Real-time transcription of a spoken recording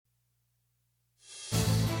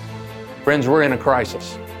Friends, we're in a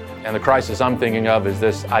crisis, and the crisis I'm thinking of is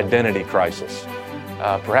this identity crisis.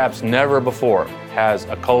 Perhaps never before has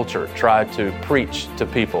a culture tried to preach to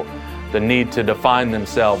people the need to define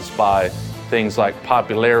themselves by things like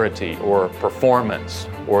popularity or performance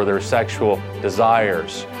or their sexual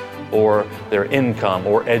desires or their income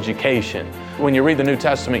or education. When you read the New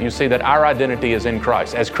Testament, you see that our identity is in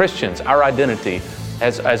Christ. As Christians, our identity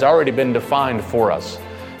has already been defined for us.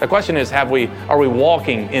 The question is, are we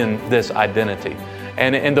walking in this identity?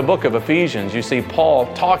 And in the book of Ephesians, you see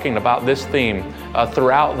Paul talking about this theme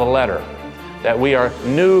throughout the letter, that we are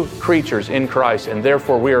new creatures in Christ, and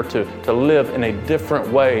therefore we are to live in a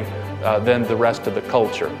different way than the rest of the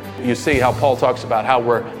culture. You see how Paul talks about how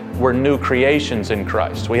we're new creations in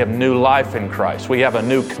Christ. We have new life in Christ. We have a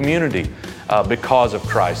new community because of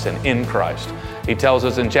Christ and in Christ. He tells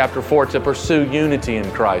us in chapter 4 to pursue unity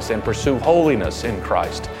in Christ and pursue holiness in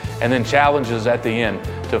Christ, and then challenges at the end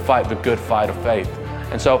to fight the good fight of faith.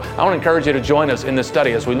 And so I want to encourage you to join us in this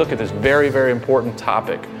study as we look at this very, very important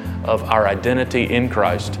topic of our identity in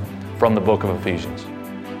Christ from the book of Ephesians.